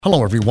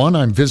Hello, everyone.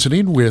 I'm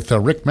visiting with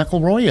Rick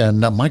McElroy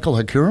and Michael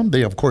Hakuram.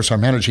 They, of course, are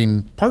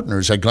managing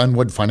partners at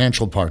Glenwood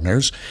Financial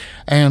Partners.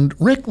 And,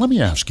 Rick, let me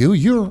ask you,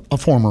 you're a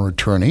former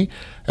attorney,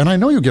 and I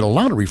know you get a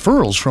lot of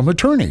referrals from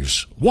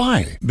attorneys.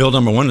 Why? Bill,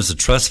 number one is the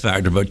trust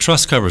factor, but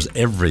trust covers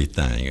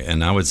everything.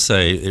 And I would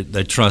say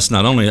they trust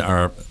not only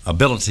our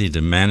ability to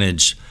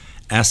manage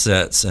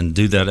assets and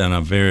do that in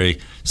a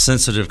very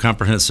sensitive,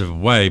 comprehensive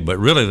way, but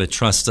really they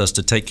trust us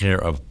to take care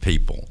of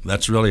people.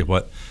 That's really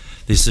what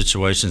these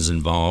situations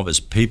involve,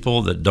 is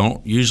people that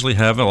don't usually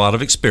have a lot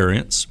of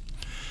experience.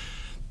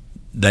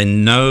 They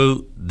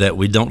know that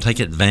we don't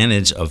take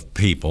advantage of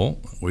people.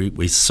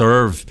 We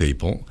serve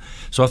people.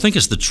 So I think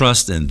it's the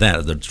trust in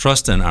that, the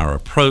trust in our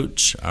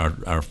approach, our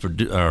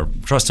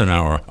trust in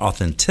our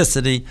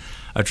authenticity,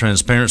 our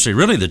transparency,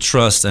 really the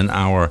trust in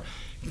our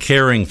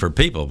caring for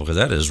people, because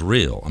that is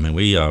real. I mean,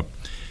 the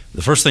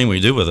first thing we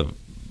do with a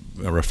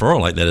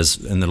referral like that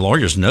is, and the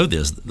lawyers know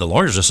this, the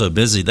lawyers are so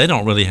busy, they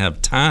don't really have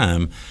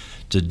time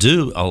to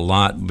do a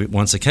lot.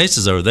 Once the case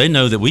is over, they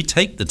know that we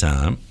take the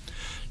time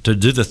to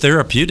do the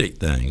therapeutic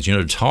things,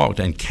 to talk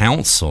and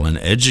counsel and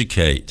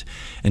educate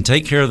and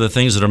take care of the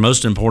things that are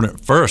most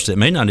important first. It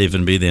may not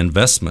even be the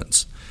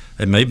investments.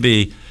 It may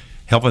be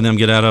helping them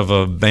get out of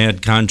a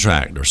bad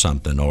contract or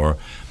something, or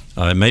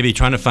it may be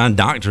trying to find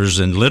doctors,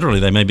 and literally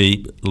they may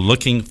be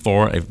looking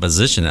for a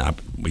physician.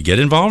 We get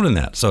involved in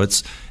that. So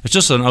it's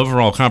just an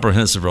overall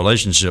comprehensive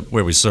relationship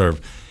where we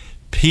serve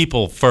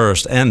people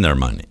first and their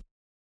money.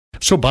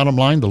 So bottom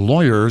line, the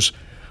lawyers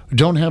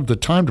don't have the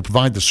time to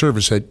provide the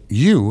service that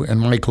you and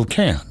Michael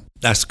can.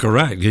 That's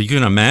correct. You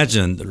can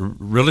imagine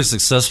really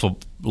successful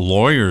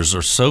lawyers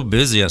are so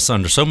busy,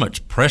 under so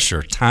much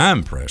pressure,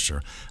 time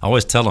pressure. I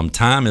always tell them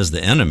time is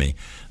the enemy,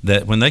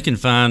 that when they can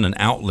find an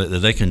outlet that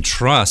they can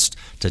trust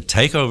to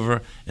take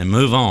over and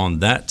move on,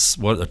 that's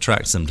what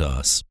attracts them to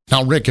us.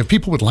 Now, Rick, if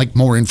people would like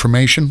more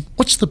information,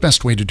 what's the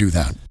best way to do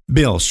that?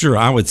 Bill, sure.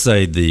 I would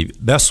say the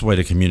best way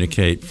to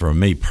communicate for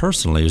me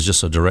personally is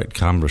just a direct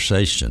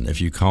conversation. If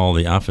you call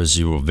the office,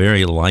 you will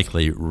very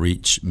likely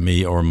reach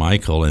me or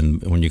Michael.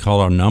 And when you call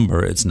our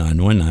number, it's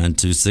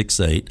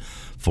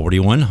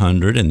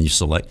 919-268-4100, and you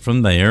select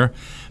from there.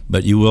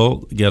 But you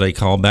will get a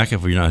call back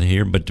if we're not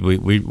here. But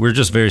we're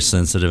just very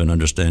sensitive and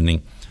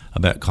understanding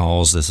about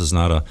calls. This is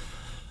not a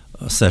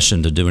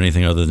session to do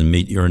anything other than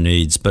meet your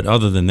needs. But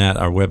other than that,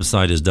 our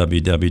website is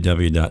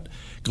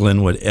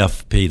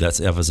www.glenwoodfp. That's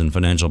F as in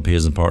financial, P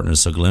as in partners.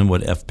 So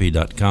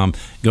glenwoodfp.com.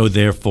 Go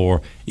there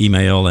for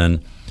email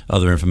and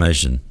other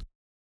information.